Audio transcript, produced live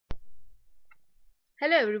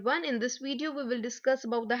Hello everyone, in this video we will discuss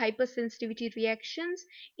about the hypersensitivity reactions.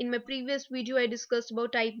 In my previous video I discussed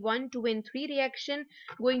about type 1, 2 and 3 reaction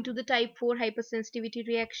going to the type 4 hypersensitivity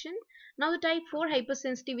reaction. Now the type 4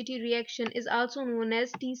 hypersensitivity reaction is also known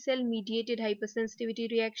as T cell mediated hypersensitivity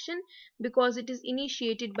reaction because it is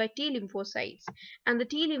initiated by T lymphocytes, and the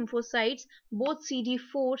T lymphocytes, both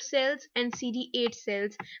CD4 cells and CD8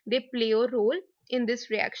 cells, they play a role in this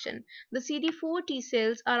reaction. The CD4 T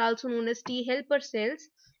cells are also known as T helper cells,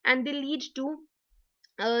 and they lead to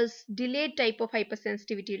a delayed type of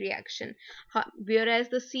hypersensitivity reaction, whereas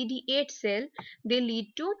the CD8 cell, they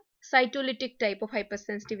lead to cytolytic type of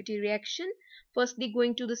hypersensitivity reaction, firstly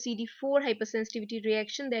going to the CD4 hypersensitivity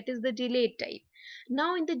reaction, that is the delayed type.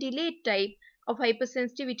 Now in the delayed type of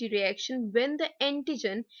hypersensitivity reaction, when the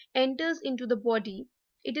antigen enters into the body,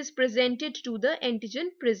 it is presented to the antigen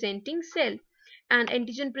presenting cell, and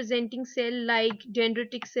antigen presenting cell like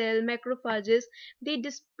dendritic cell, macrophages, they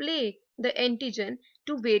display the antigen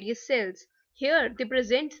to various cells. Here they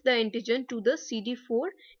present the antigen to the CD4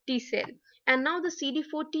 T cell, and now the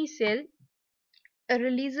CD4 T cell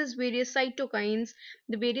releases various cytokines.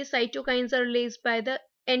 The various cytokines are released by the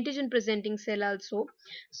antigen presenting cell also,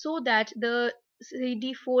 so that the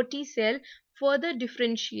CD4 T cell further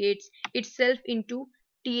differentiates itself into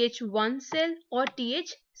Th1 cell or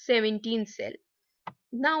Th17 cell.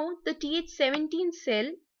 Now the Th17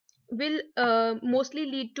 cell will mostly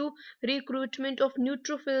lead to recruitment of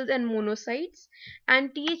neutrophils and monocytes,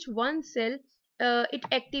 and Th1 cell, it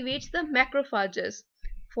activates the macrophages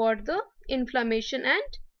for the inflammation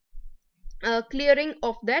and clearing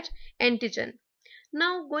of that antigen.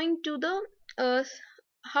 Now going to the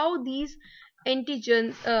how these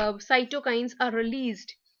antigen cytokines are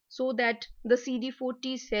released, so that the CD4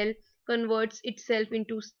 T cell converts itself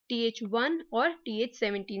into Th1 or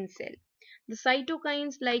Th17 cell. The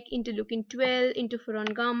cytokines like interleukin 12,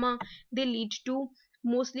 interferon gamma, they lead to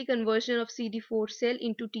mostly conversion of CD4 cell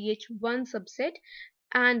into Th1 subset,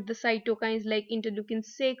 and the cytokines like interleukin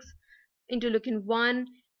 6, interleukin 1,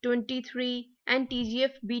 23 and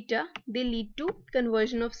TGF beta, they lead to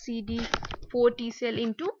conversion of CD4 T cell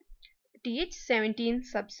into Th17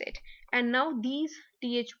 subset. And now these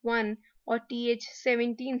Th1 or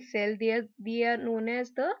Th17 cell, they are known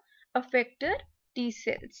as the effector T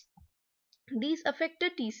cells. These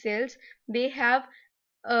effector T cells, they have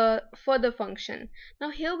further function.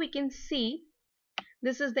 Now here we can see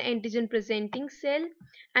this is the antigen presenting cell,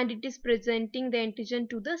 and it is presenting the antigen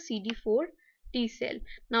to the CD4 T cell.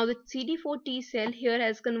 Now the CD4 T cell here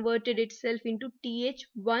has converted itself into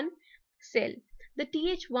Th1 cell. The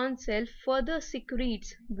Th1 cell further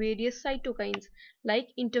secretes various cytokines like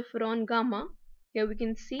interferon gamma. Here we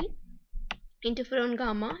can see interferon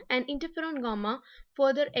gamma, and interferon gamma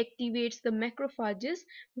further activates the macrophages,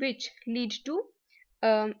 which lead to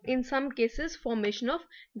in some cases formation of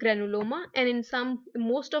granuloma, and in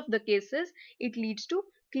most of the cases it leads to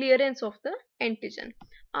clearance of the antigen.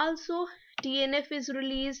 Also TNF is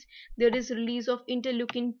released. There is release of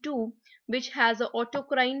interleukin 2, which has a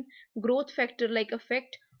autocrine growth factor like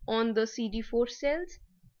effect on the CD4 cells.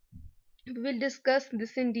 We will discuss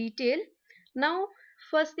this in detail. Now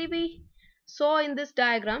firstly we saw in this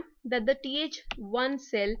diagram that the Th1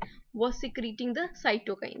 cell was secreting the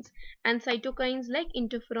cytokines, and cytokines like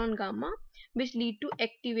interferon gamma, which lead to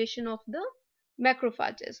activation of the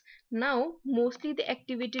macrophages. Now mostly the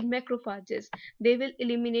activated macrophages, they will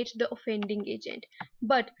eliminate the offending agent,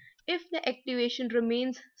 but if the activation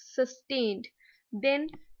remains sustained, then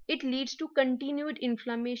it leads to continued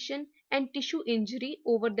inflammation and tissue injury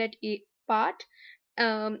over that part.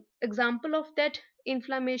 Example of that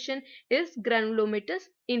inflammation is granulomatous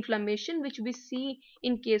inflammation, which we see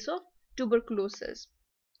in case of tuberculosis.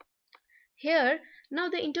 Here now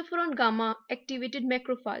the interferon gamma activated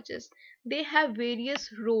macrophages, they have various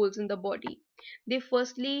roles in the body. They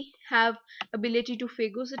firstly have ability to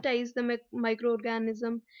phagocytize the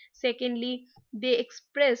microorganism. Secondly, they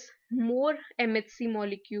express more MHC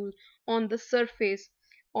molecule on the surface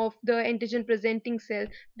of the antigen presenting cell,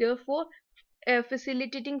 therefore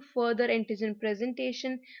facilitating further antigen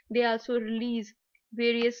presentation. They also release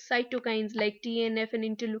various cytokines like TNF and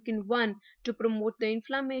interleukin 1 to promote the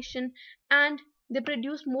inflammation, and they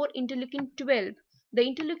produce more interleukin 12. The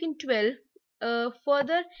interleukin 12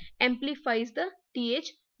 further amplifies the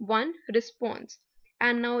Th1 response.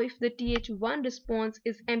 And now if the Th1 response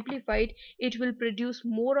is amplified, it will produce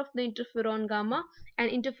more of the interferon gamma,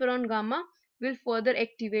 and interferon gamma will further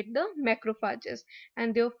activate the macrophages.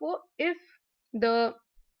 And therefore if the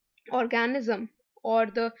organism or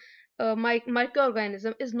the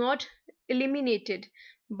microorganism is not eliminated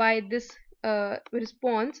by this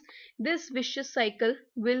response, this vicious cycle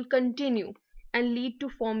will continue and lead to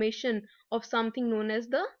formation of something known as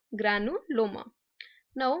the granuloma.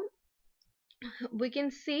 Now we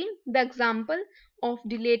can see the example of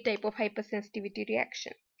delayed type of hypersensitivity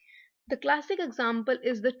reaction. The classic example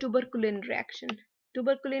is the tuberculin reaction.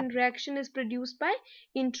 Tuberculin reaction is produced by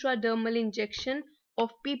intradermal injection of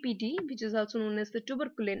PPD, which is also known as the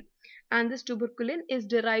tuberculin, and this tuberculin is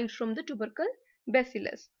derived from the tubercle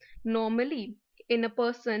bacillus. Normally, in a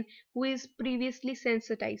person who is previously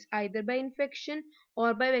sensitized either by infection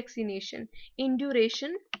or by vaccination,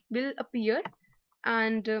 induration will appear,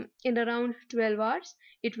 and in around 12 hours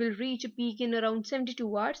it will reach a peak in around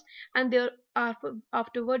 72 hours, and there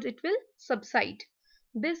afterwards it will subside.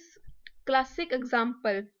 This classic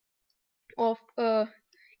example of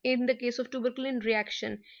in the case of tuberculin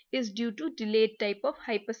reaction is due to delayed type of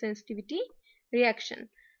hypersensitivity reaction.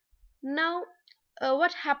 Now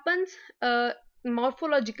what happens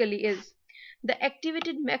morphologically is the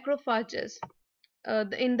activated macrophages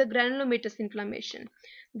in the granulomatous inflammation.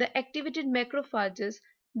 The activated macrophages,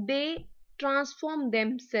 they transform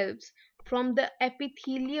themselves from the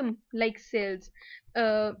epithelium like cells,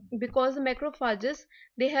 because the macrophages,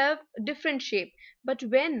 they have different shape, but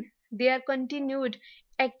when they are continued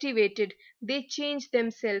activated, they change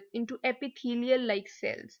themselves into epithelial like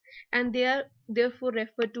cells, and they are therefore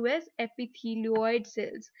referred to as epithelioid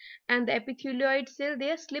cells. And the epithelioid cell,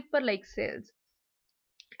 they are slipper like cells,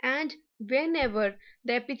 and whenever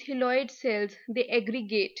the epithelioid cells they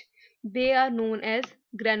aggregate, they are known as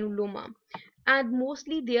granuloma, and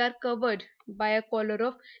mostly they are covered by a collar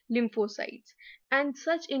of lymphocytes, and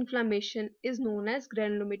such inflammation is known as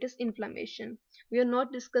granulomatous inflammation. We are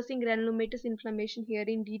not discussing granulomatous inflammation here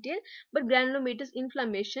in detail, but granulomatous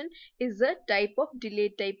inflammation is a type of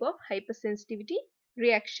delayed type of hypersensitivity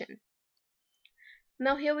reaction.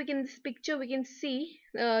 Now here we can, in this picture we can see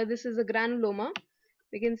this is a granuloma.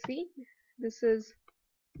 We can see this is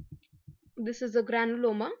a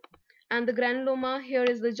granuloma, and the granuloma, here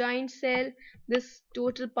is the giant cell, this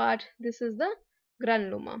total part, this is the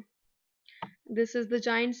granuloma. This is the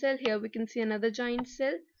giant cell. Here we can see another giant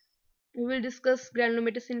cell. We will discuss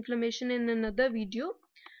granulomatous inflammation in another video.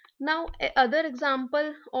 Now other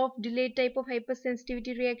example of delayed type of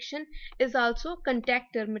hypersensitivity reaction is also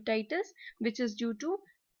contact dermatitis, which is due to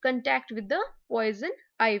contact with the poison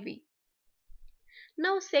ivy.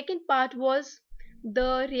 Now second part was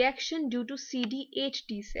the reaction due to CD8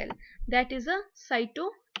 T cell, that is a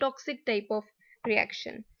cytotoxic type of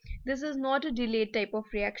reaction. This is not a delayed type of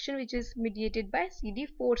reaction which is mediated by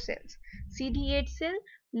CD4 cells. CD8 cell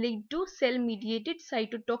lead to cell mediated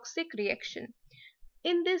cytotoxic reaction.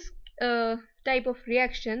 In this type of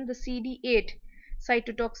reaction, the CD8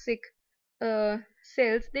 cytotoxic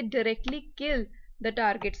cells, they directly kill the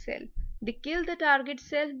target cell. They kill the target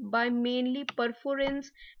cell by mainly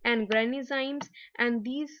perforins and granizymes, and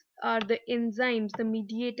these are the enzymes, the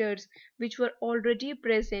mediators, which were already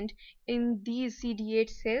present in these CD8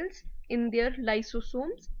 cells in their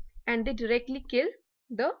lysosomes, and they directly kill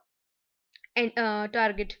the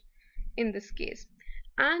target in this case.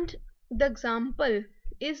 And the example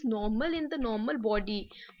is normal in the normal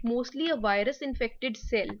body, mostly a virus infected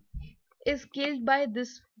cell is killed by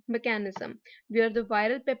this mechanism, where the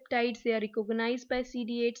viral peptides, they are recognized by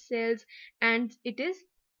CD8 cells and it is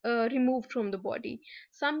removed from the body.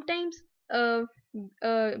 Sometimes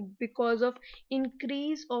because of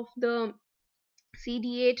increase of the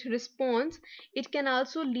CD8 response, it can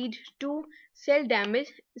also lead to cell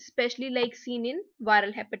damage, especially like seen in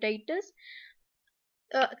viral hepatitis.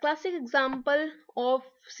 A classic example of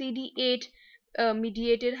CD8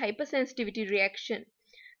 mediated hypersensitivity reaction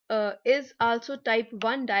is also type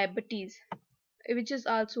 1 diabetes, which is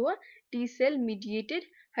also a T cell mediated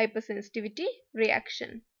hypersensitivity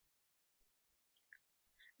reaction.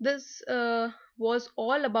 This was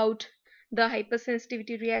all about the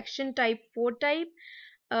hypersensitivity reaction type 4 type.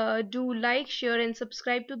 Do like, share and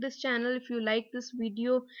subscribe to this channel if you like this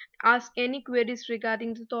video. Ask any queries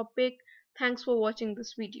regarding the topic. Thanks for watching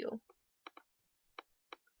this video.